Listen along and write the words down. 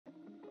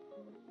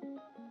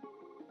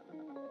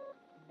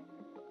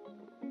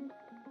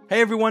Hey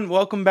everyone,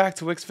 welcome back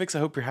to Wix Fix. I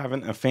hope you're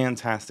having a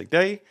fantastic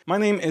day. My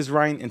name is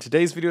Ryan, and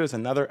today's video is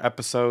another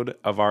episode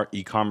of our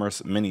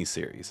e-commerce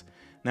mini-series.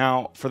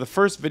 Now, for the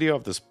first video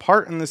of this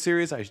part in the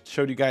series, I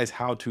showed you guys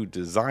how to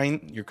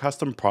design your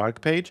custom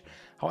product page.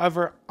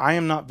 However, I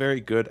am not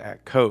very good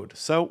at code,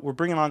 so we're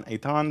bringing on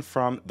Eitan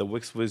from the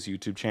WixWiz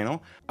YouTube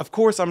channel. Of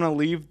course, I'm going to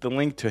leave the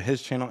link to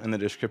his channel in the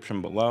description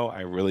below.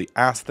 I really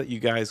ask that you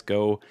guys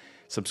go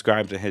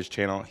subscribe to his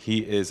channel.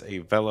 He is a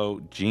Velo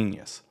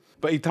genius.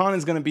 But Eitan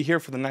is going to be here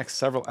for the next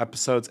several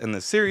episodes in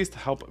this series to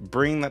help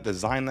bring that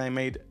design that I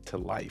made to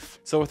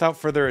life. So without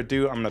further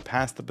ado, I'm going to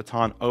pass the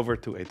baton over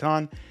to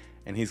Eitan,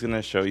 and he's going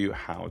to show you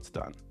how it's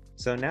done.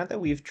 So now that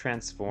we've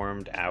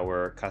transformed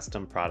our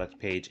custom product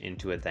page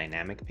into a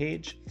dynamic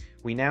page,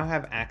 we now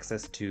have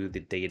access to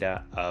the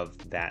data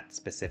of that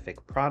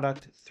specific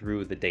product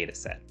through the data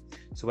set.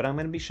 So what I'm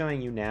going to be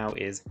showing you now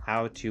is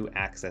how to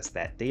access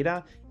that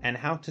data and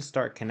how to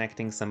start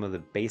connecting some of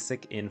the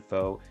basic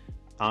info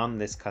on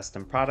this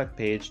custom product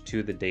page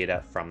to the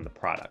data from the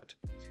product.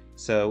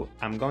 So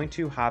I'm going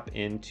to hop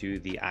into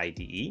the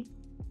IDE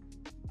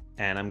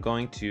and I'm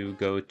going to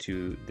go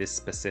to this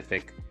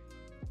specific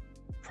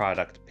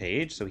product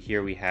page. So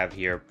here we have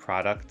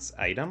products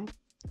item.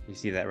 You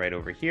see that right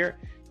over here.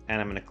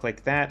 And I'm going to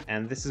click that.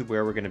 And this is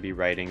where we're going to be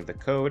writing the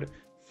code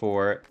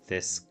for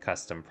this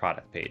custom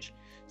product page.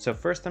 So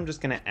first I'm just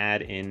going to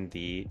add in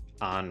the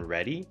on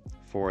ready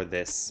for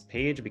this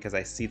page because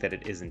I see that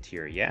it isn't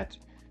here yet.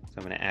 So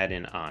I'm going to add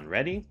in on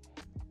ready,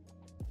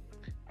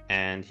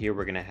 and here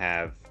we're going to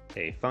have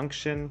a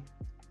function,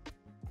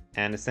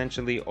 and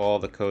essentially all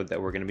the code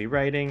that we're going to be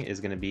writing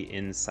is going to be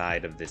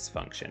inside of this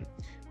function.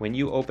 When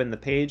you open the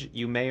page,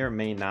 you may or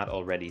may not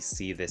already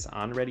see this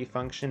on ready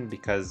function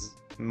because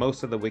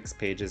most of the Wix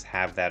pages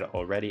have that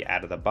already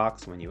out of the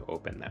box when you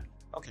open them.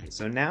 Okay,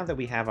 so now that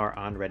we have our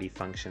on ready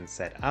function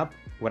set up,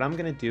 what I'm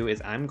going to do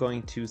is I'm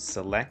going to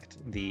select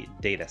the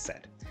data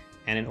set.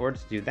 And in order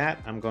to do that,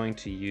 I'm going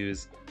to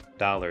use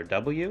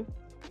 $W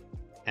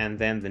and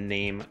then the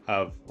name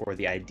of or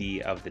the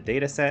ID of the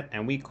data set,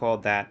 and we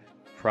called that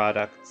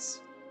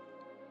products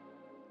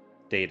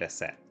data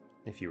set,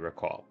 if you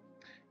recall.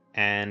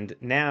 And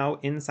now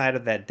inside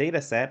of that data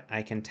set,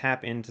 I can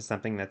tap into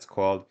something that's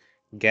called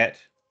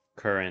get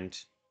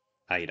current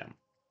item.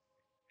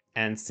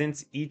 And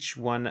since each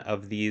one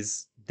of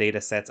these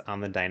data sets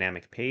on the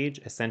dynamic page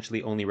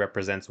essentially only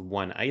represents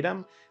one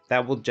item,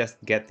 that will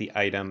just get the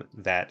item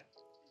that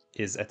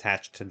is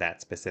attached to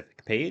that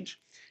specific page.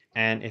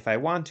 And if I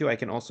want to, I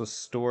can also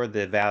store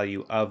the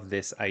value of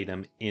this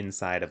item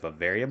inside of a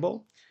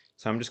variable.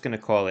 So I'm just going to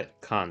call it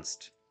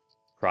const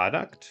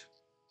product.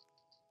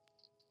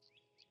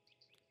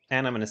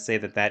 And I'm going to say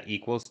that that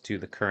equals to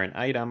the current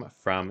item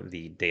from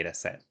the data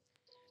set.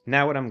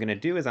 Now what I'm going to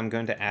do is I'm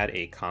going to add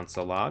a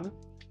console log.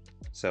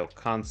 So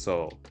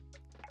console.log,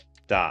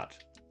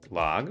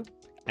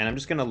 and I'm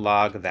just going to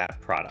log that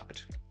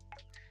product.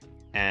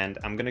 And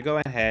I'm going to go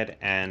ahead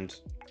and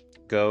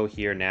go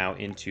here now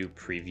into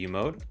preview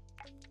mode.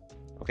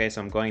 Okay, so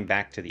I'm going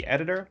back to the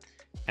editor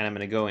and I'm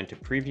going to go into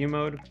preview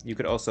mode. You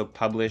could also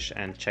publish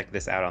and check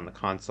this out on the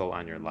console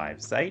on your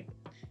live site.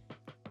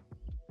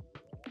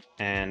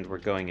 And we're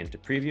going into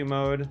preview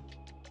mode,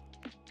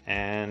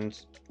 and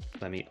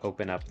let me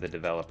open up the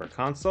developer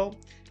console.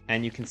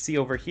 And you can see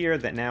over here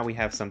that now we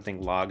have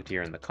something logged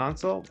here in the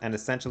console, and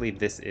essentially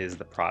this is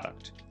the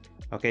product.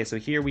 Okay, so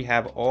here we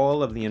have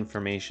all of the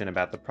information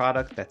about the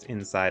product that's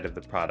inside of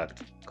the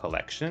product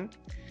collection.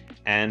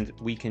 And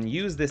we can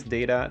use this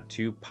data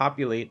to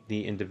populate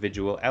the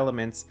individual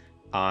elements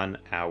on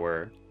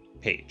our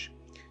page.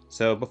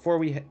 So before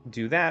we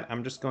do that,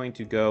 I'm just going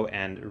to go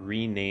and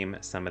rename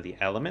some of the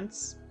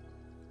elements.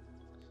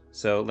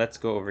 So let's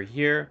go over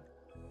here.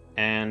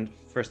 And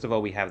first of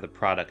all, we have the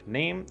product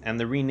name, and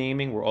the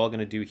renaming we're all going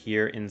to do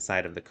here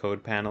inside of the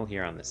code panel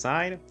here on the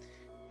side.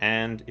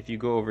 And if you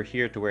go over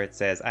here to where it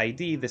says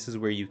ID, this is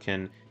where you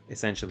can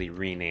essentially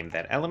rename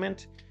that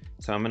element.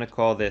 So I'm going to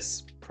call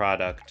this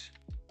product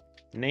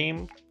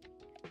name.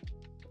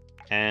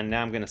 And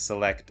now I'm going to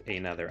select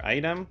another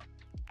item.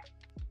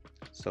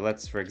 So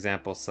let's, for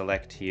example,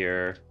 select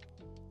here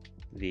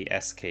the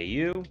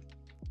SKU.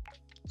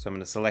 So I'm going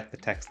to select the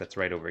text that's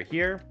right over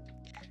here.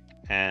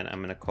 And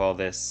I'm going to call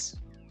this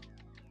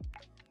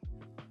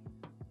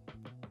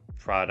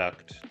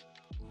product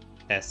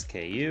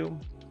SKU,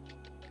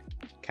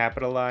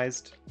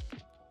 capitalized.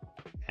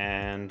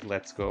 And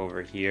let's go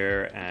over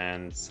here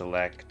and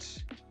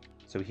select.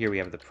 So here we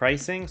have the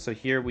pricing. So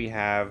here we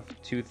have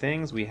two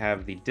things. We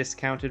have the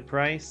discounted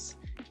price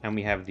and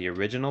we have the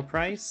original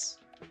price.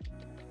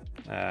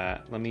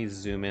 Let me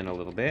zoom in a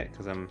little bit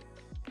because I'm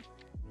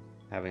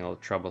having a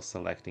little trouble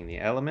selecting the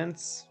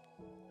elements.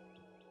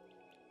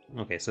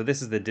 Okay, so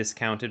this is the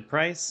discounted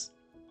price.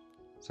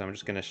 So I'm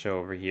just going to show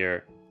over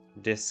here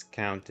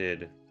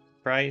discounted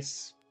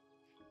price.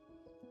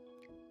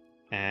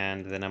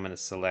 And then I'm going to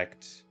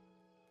select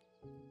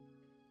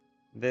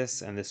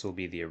this, and this will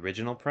be the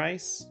original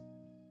price.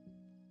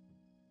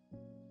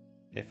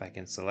 If I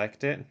can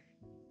select it.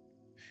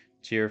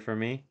 Cheer for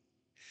me.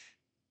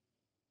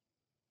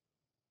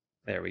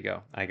 There we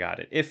go. I got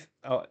it. If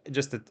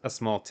just a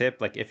small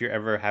tip, like if you're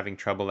ever having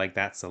trouble like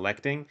that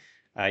selecting,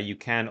 you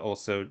can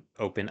also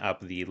open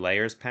up the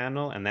layers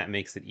panel, and that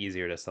makes it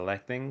easier to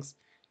select things.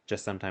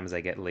 Just sometimes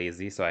I get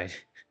lazy, so I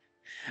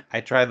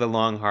I try the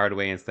long hard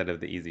way instead of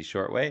the easy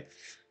short way,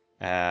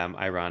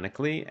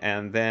 ironically.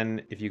 And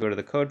then if you go to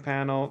the code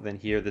panel, then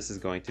here this is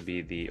going to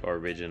be the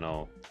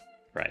original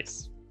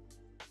price.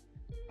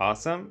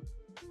 Awesome.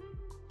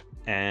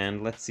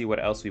 And let's see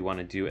what else we want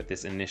to do at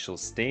this initial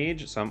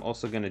stage. So I'm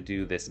also going to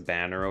do this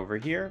banner over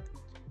here.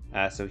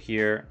 So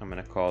here I'm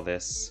going to call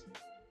this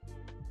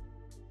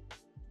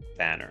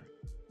banner.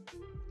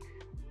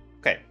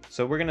 Okay,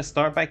 so we're going to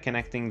start by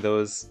connecting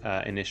those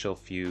initial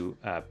few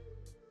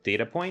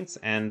data points,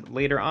 and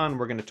later on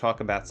we're going to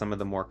talk about some of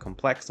the more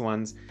complex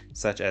ones,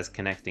 such as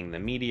connecting the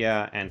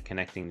media and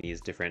connecting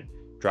these different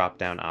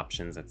drop-down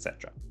options,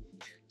 etc.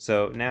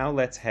 So now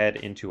let's head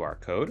into our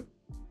code.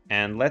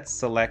 And let's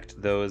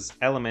select those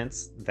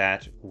elements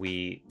that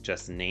we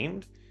just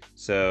named.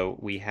 So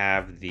we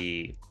have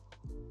the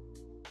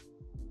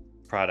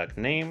product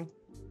name,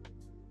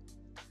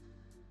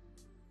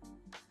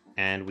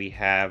 and we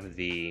have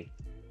the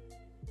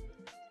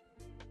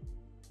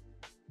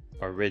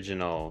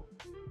original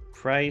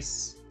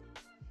price,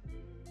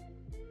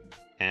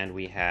 and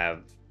we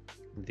have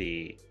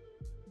the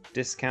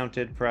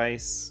discounted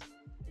price,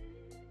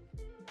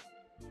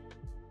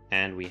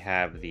 and we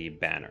have the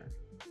banner.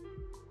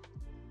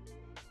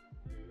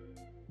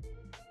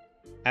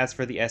 As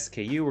for the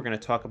SKU, we're going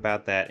to talk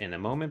about that in a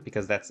moment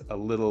because that's a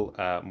little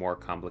more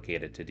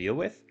complicated to deal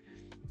with.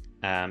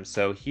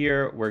 So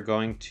here we're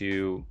going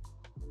to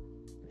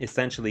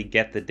essentially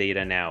get the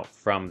data now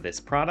from this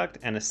product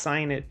and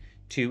assign it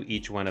to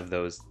each one of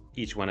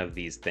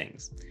these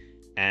things.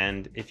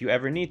 And if you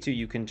ever need to,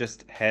 you can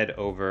just head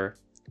over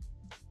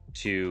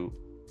to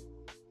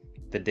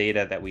the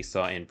data that we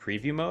saw in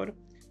preview mode.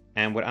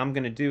 And what I'm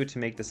going to do to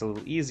make this a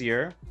little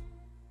easier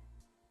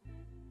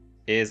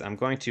is I'm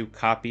going to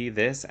copy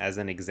this as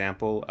an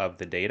example of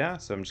the data.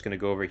 So I'm just going to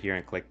go over here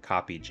and click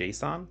copy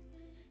JSON.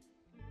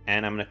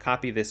 And I'm going to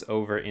copy this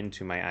over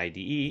into my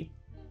IDE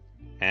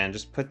and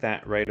just put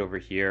that right over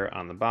here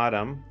on the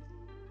bottom.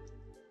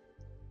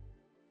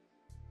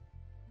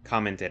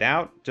 Comment it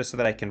out just so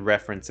that I can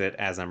reference it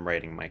as I'm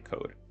writing my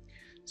code.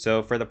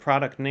 So for the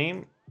product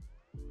name,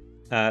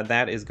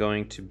 that is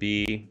going to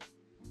be,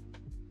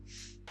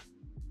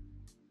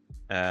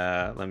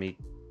 let me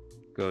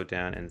go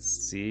down and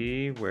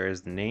see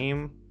where's the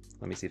name.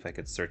 Let me see if I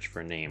could search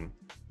for name.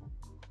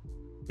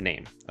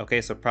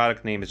 Okay, so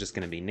product name is just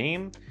going to be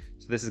name.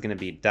 So this is going to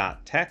be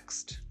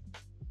 .text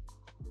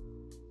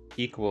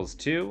equals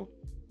to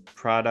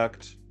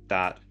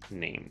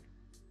product.name.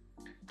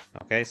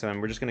 Okay, so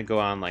we're just going to go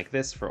on like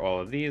this for all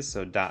of these.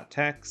 So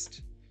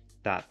 .text,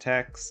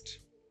 .text,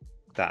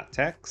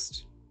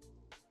 .text.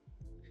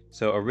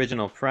 So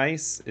original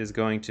price is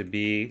going to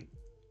be,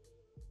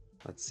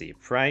 let's see,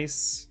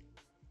 price.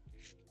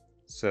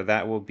 So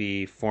that will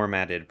be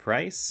formatted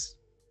price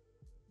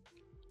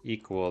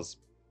equals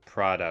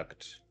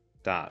product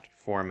dot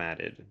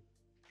formatted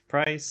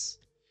price.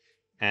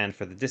 And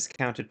for the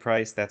discounted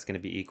price, that's going to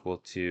be equal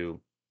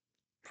to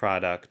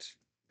product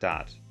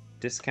dot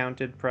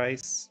discounted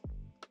price.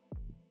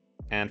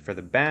 And for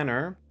the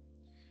banner,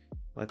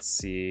 let's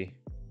see,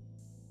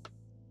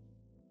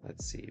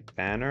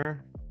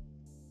 banner.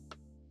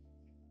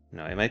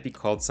 No, it might be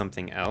called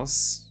something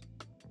else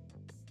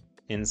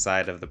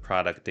inside of the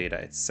product data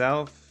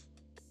itself.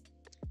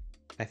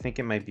 I think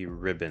it might be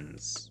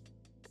ribbons.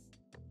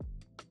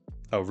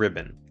 Oh,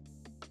 ribbon.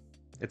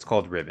 It's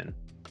called ribbon.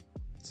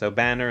 So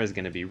banner is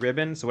going to be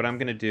ribbon. So what I'm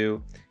going to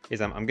do is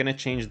I'm going to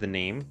change the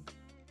name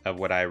of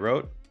what I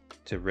wrote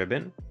to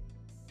ribbon,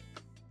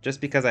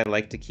 just because I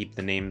like to keep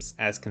the names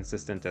as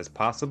consistent as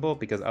possible,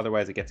 because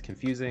otherwise it gets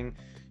confusing.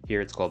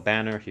 Here it's called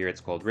banner, here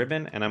it's called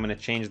ribbon, and I'm going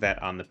to change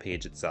that on the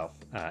page itself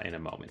in a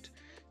moment.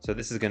 So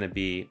this is going to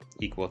be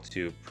equal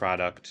to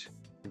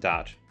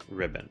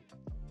product.ribbon.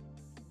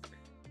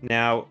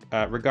 Now,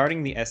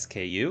 regarding the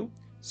SKU,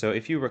 so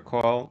if you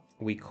recall,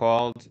 we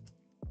called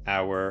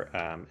our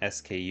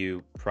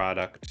SKU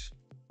product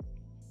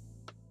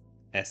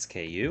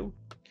SKU.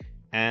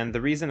 And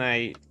the reason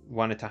I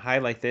wanted to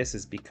highlight this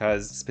is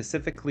because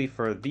specifically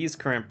for these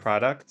current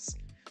products,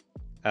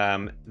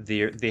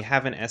 they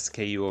have an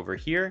SKU over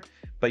here,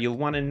 but you'll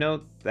want to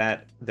note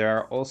that there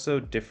are also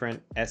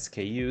different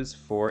SKUs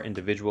for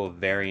individual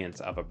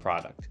variants of a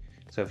product.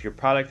 So if your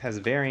product has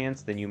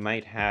variants, then you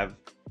might have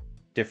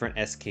different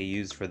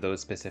SKUs for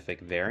those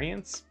specific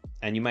variants,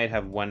 and you might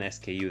have one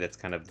SKU that's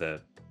kind of the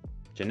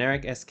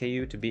generic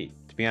SKU. To be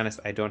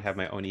honest, I don't have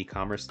my own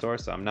e-commerce store,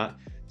 so I'm not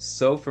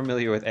so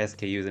familiar with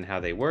SKUs and how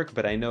they work,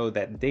 but I know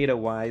that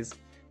data-wise,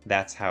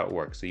 that's how it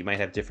works. So you might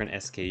have different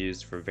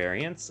SKUs for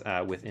variants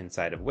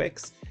inside of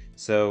Wix.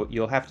 So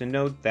you'll have to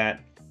note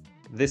that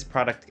this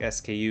product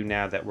SKU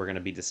now that we're going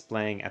to be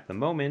displaying at the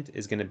moment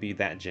is going to be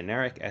that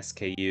generic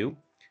SKU,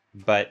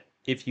 but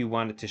If you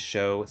wanted to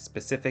show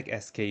specific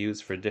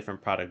SKUs for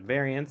different product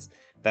variants,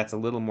 that's a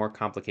little more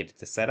complicated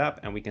to set up,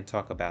 and we can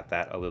talk about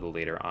that a little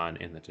later on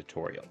in the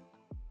tutorial.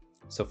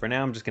 So for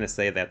now, I'm just going to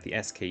say that the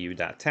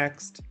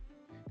SKU.text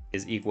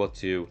is equal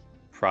to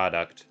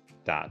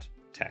product.text.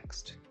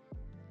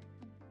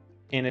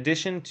 In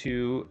addition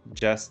to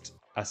just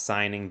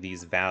assigning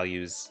these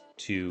values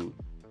to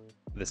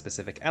the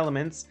specific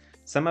elements,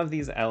 some of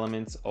these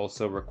elements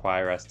also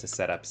require us to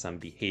set up some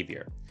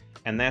behavior.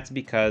 And that's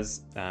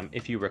because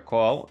if you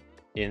recall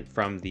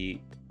from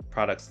the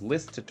products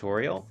list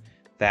tutorial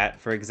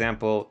that, for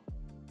example,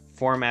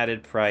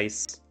 formatted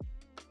price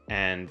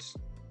and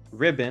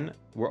ribbon,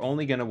 we're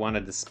only going to want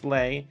to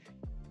display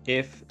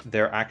if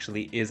there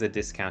actually is a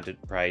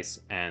discounted price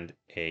and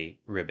a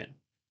ribbon.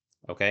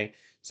 Okay,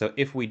 so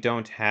if we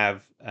don't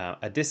have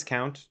a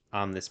discount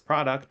on this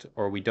product,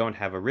 or we don't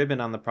have a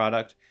ribbon on the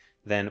product,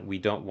 then we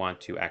don't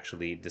want to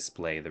actually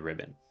display the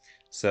ribbon.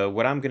 So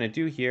what I'm going to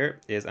do here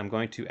is I'm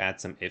going to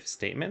add some if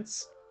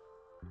statements.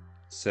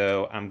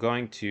 So I'm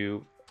going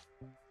to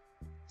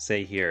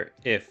say here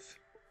if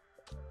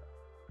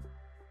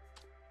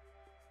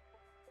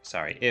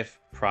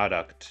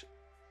product,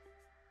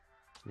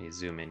 let me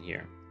zoom in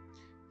here,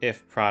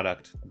 if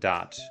product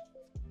dot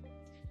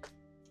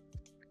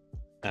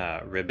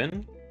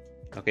ribbon.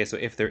 Okay, so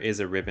if there is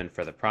a ribbon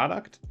for the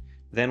product,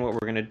 then what we're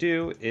going to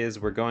do is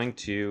we're going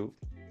to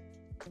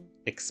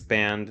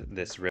expand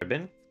this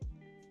ribbon.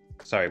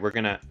 Sorry, we're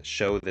going to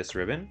show this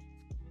ribbon.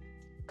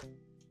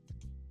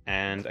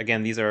 And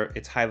again,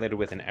 it's highlighted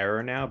with an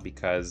error now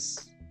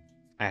because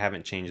I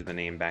haven't changed the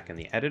name back in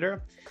the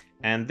editor.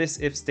 And this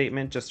if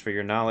statement, just for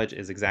your knowledge,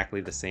 is exactly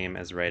the same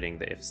as writing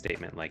the if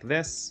statement like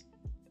this.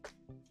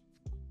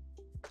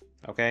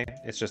 Okay,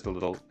 it's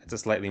a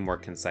slightly more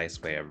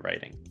concise way of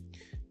writing.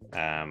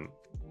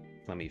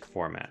 Let me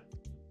format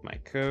my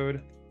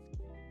code.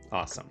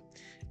 Awesome.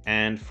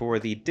 And for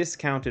the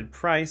discounted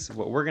price,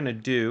 what we're going to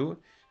do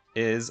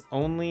is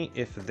only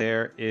if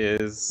there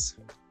is,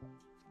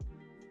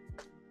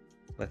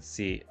 let's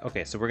see.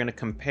 Okay, so we're going to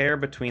compare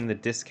between the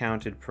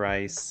discounted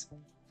price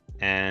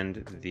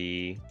and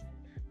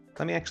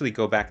let me actually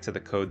go back to the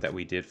code that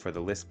we did for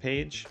the list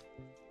page.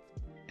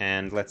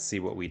 And let's see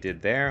what we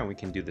did there, and we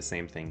can do the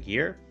same thing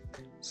here.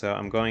 So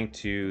I'm going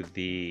to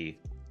the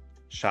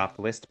shop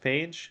list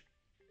page.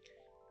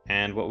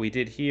 And what we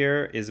did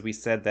here is we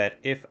said that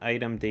if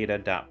item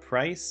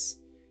data.price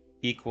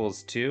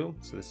equals to,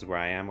 so this is where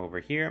I am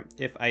over here,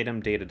 if item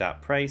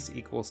data.price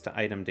equals to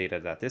item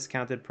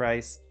data.discounted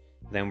price,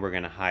 then we're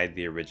going to hide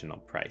the original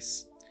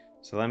price.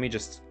 So let me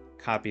just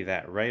copy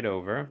that right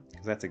over,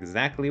 because that's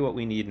exactly what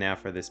we need now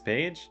for this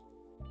page.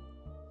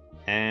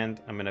 And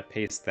I'm going to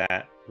paste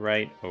that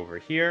right over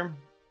here.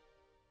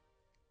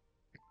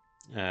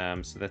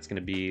 So that's going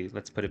to be,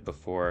 let's put it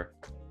before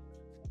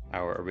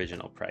our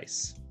original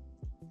price.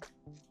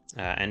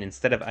 And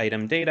instead of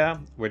item data,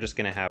 we're just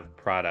going to have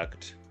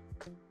product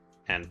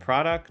and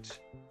product.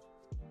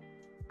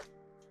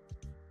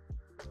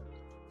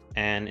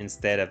 And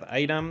instead of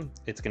item,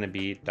 it's going to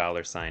be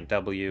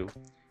 $W.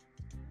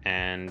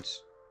 And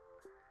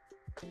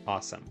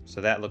awesome.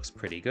 So that looks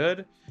pretty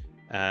good.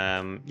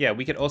 Yeah,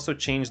 we could also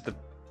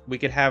we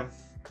could have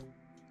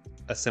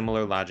a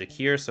similar logic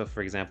here. So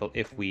for example,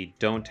 if we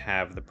don't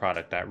have the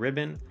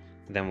product.ribbon,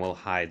 then we'll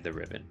hide the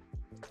ribbon.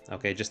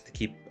 Okay, just to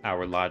keep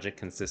our logic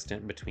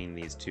consistent between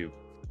these two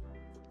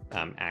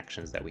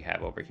actions that we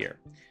have over here.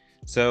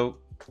 So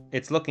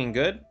it's looking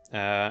good.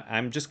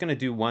 I'm just going to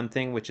do one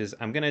thing, which is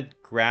I'm going to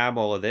grab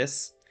all of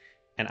this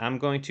and I'm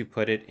going to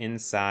put it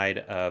inside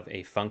of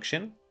a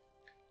function.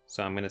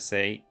 So I'm going to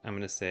say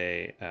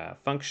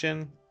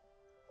function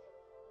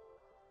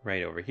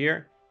right over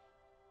here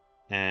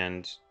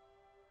and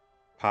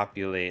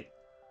populate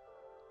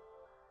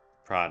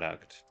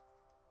product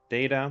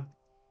data.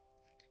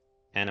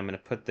 And I'm going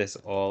to put this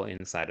all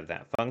inside of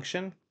that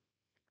function.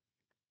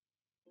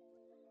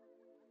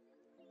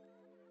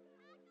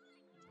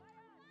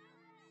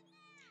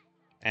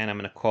 And I'm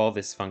going to call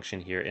this function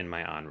here in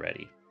my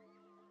onReady.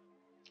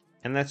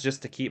 And that's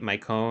just to keep my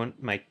code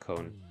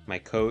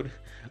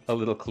a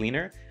little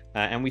cleaner.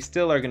 And we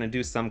still are going to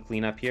do some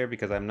cleanup here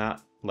because I'm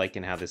not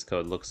liking how this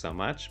code looks so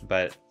much,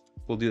 but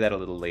we'll do that a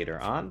little later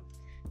on.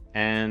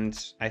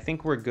 And I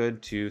think we're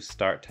good to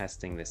start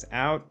testing this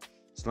out.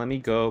 So let me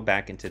go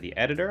back into the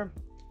editor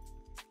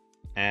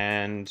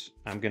and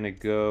I'm going to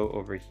go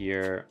over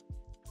here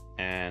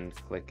and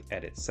click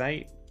edit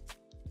site.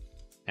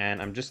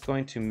 And I'm just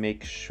going to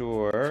make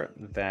sure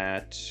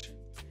that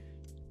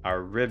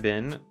our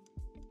ribbon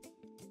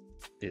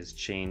is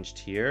changed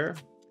here.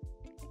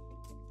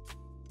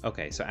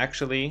 Okay, so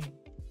actually,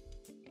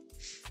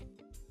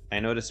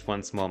 I noticed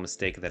one small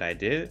mistake that I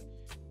did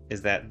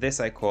is that this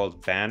I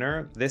called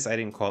banner. This I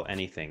didn't call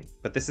anything,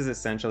 but this is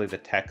essentially the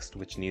text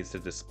which needs to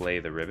display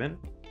the ribbon.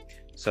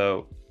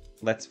 So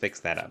let's fix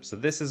that up. So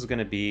this is going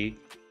to be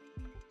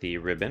the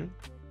ribbon.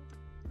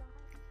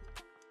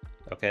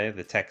 Okay,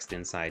 the text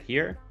inside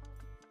here.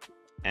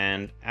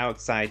 And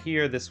outside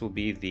here, this will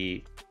be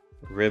the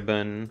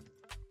ribbon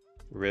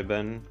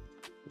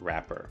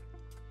wrapper.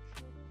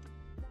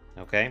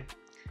 Okay.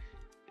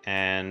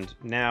 And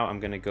now I'm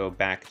going to go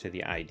back to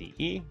the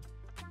IDE.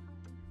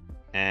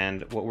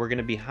 And what we're going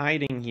to be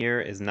hiding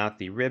here is not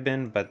the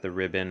ribbon, but the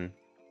ribbon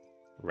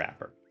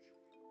wrapper.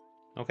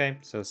 Okay,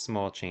 so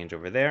small change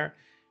over there.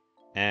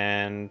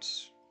 And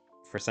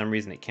for some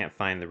reason it can't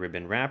find the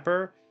ribbon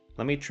wrapper.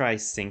 Let me try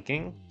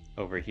syncing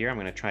over here. I'm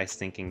going to try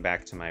syncing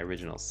back to my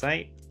original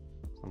site.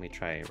 Let me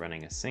try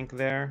running a sync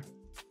there.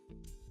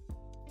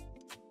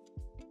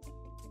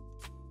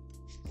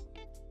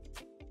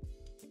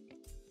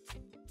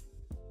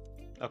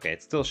 Okay,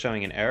 it's still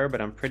showing an error, but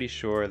I'm pretty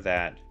sure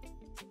that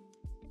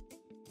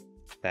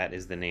that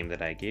is the name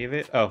that I gave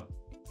it. Oh,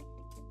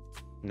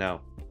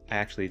 no, I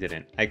actually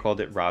didn't. I called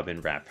it Robin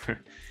Wrapper.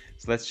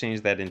 So let's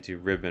change that into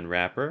Ribbon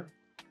Wrapper.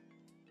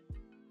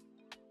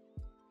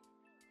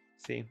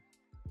 See,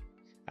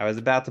 I was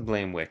about to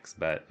blame Wix,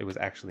 but it was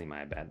actually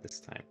my bad this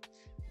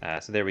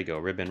time. So there we go,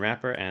 Ribbon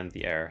Wrapper, and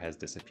the error has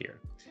disappeared.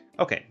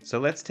 Okay, so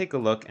let's take a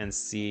look and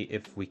see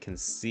if we can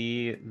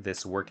see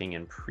this working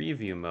in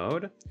preview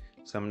mode.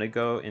 So I'm going to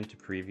go into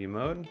preview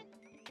mode.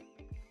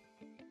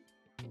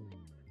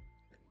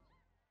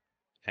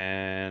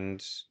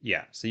 And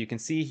yeah, so you can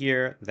see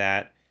here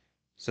that,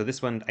 so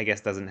this one, I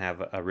guess, doesn't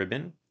have a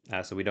ribbon.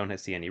 So we don't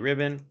see any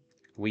ribbon.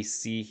 We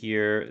see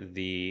here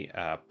the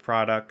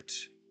product,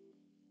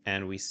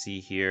 and we see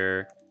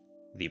here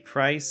the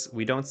price.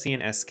 We don't see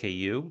an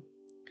SKU.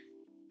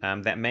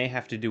 That may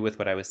have to do with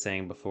what I was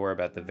saying before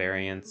about the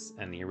variance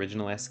and the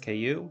original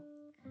SKU.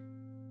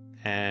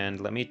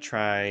 And let me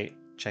try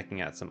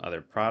checking out some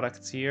other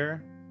products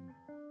here.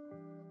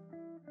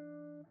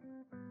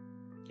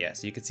 Yeah,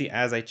 so you can see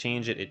as I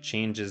change it, it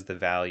changes the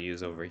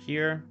values over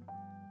here.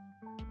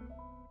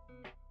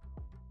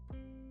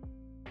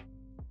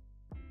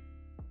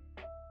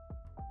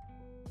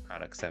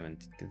 Product 7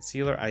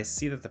 concealer. I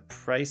see that the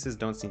prices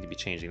don't seem to be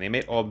changing. They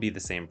may all be the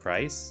same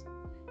price.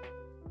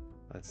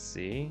 Let's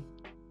see.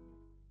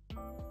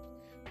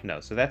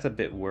 No, so that's a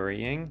bit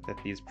worrying that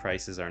these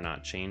prices are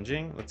not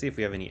changing. Let's see if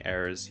we have any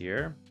errors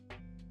here.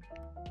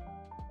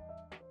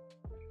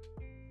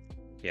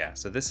 Yeah,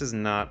 so this is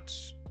not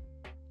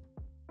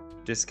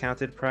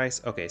discounted price.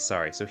 Okay,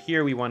 sorry. So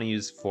here we want to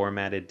use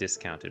formatted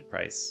discounted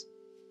price.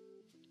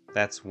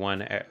 That's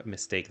one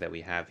mistake that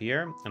we have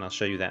here, and I'll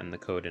show you that in the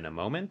code in a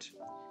moment.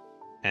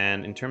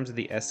 And in terms of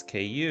the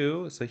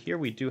SKU, so here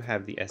we do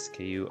have the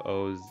SKU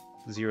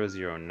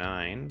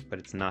 009, but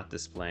it's not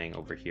displaying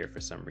over here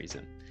for some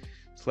reason.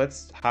 So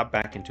let's hop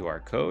back into our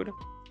code.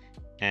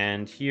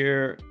 And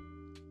here,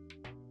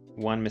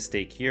 one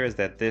mistake here is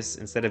that this,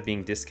 instead of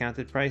being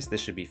discounted price,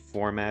 this should be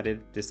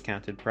formatted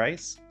discounted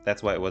price.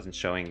 That's why it wasn't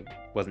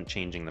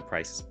changing the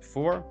prices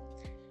before.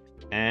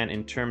 And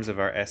in terms of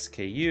our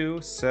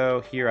SKU,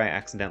 so here I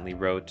accidentally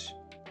wrote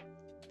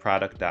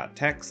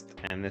product.text,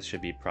 and this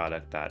should be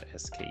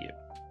product.sku.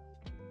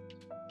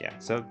 Yeah,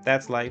 so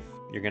that's life.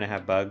 You're gonna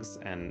have bugs,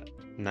 and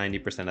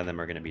 90% of them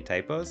are gonna be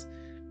typos.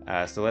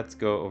 So let's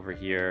go over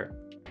here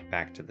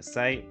back to the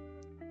site,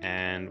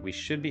 and we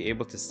should be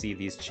able to see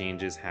these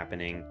changes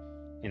happening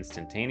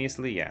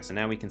instantaneously. Yeah, so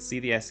now we can see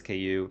the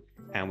SKU,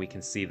 and we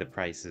can see the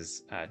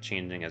prices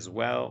changing as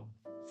well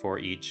for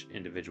each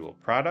individual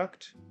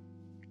product.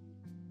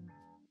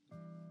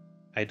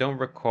 I don't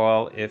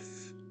recall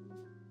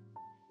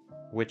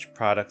which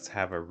products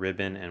have a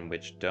ribbon and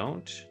which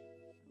don't.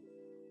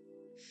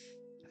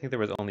 I think there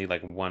was only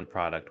like one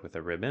product with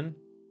a ribbon.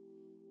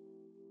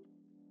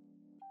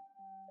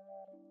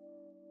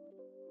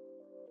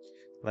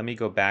 Let me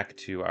go back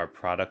to our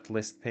product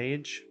list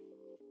page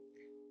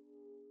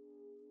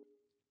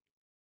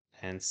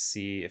and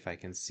see if I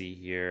can see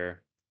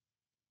here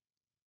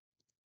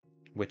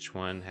which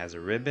one has a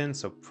ribbon.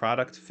 So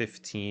product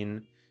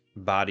 15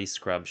 body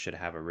scrub should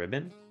have a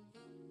ribbon.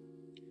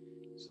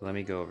 So let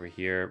me go over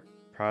here,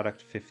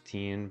 product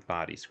 15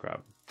 body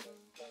scrub.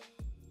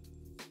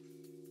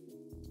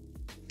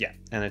 Yeah,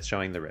 and it's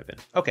showing the ribbon.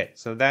 Okay,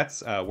 so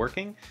that's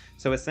working.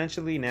 So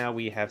essentially now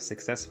we have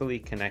successfully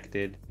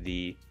connected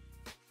the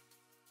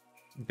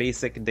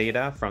basic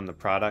data from the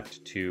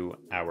product to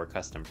our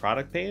custom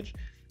product page.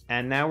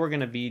 And now we're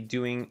going to be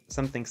doing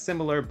something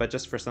similar, but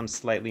just for some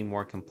slightly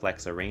more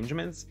complex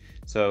arrangements.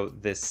 So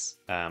this,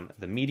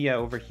 the media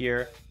over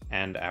here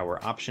and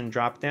our option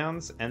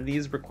dropdowns, and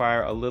these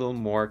require a little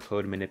more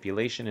code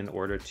manipulation in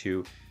order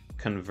to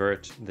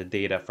convert the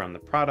data from the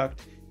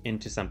product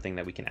into something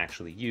that we can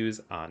actually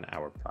use on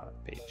our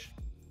product page.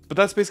 But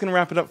that's basically gonna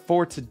wrap it up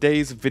for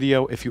today's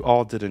video. If you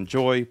all did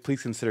enjoy,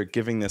 please consider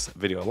giving this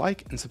video a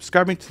like and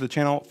subscribing to the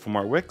channel for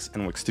more Wix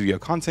and Wix Studio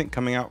content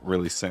coming out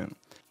really soon.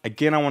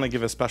 Again, I want to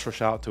give a special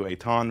shout out to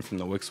Eitan from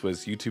the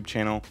WixWiz YouTube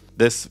channel.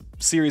 This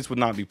series would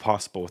not be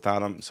possible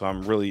without him, so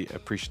I'm really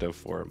appreciative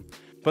for him.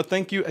 But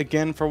thank you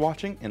again for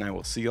watching, and I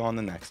will see you on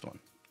the next one.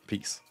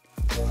 Peace.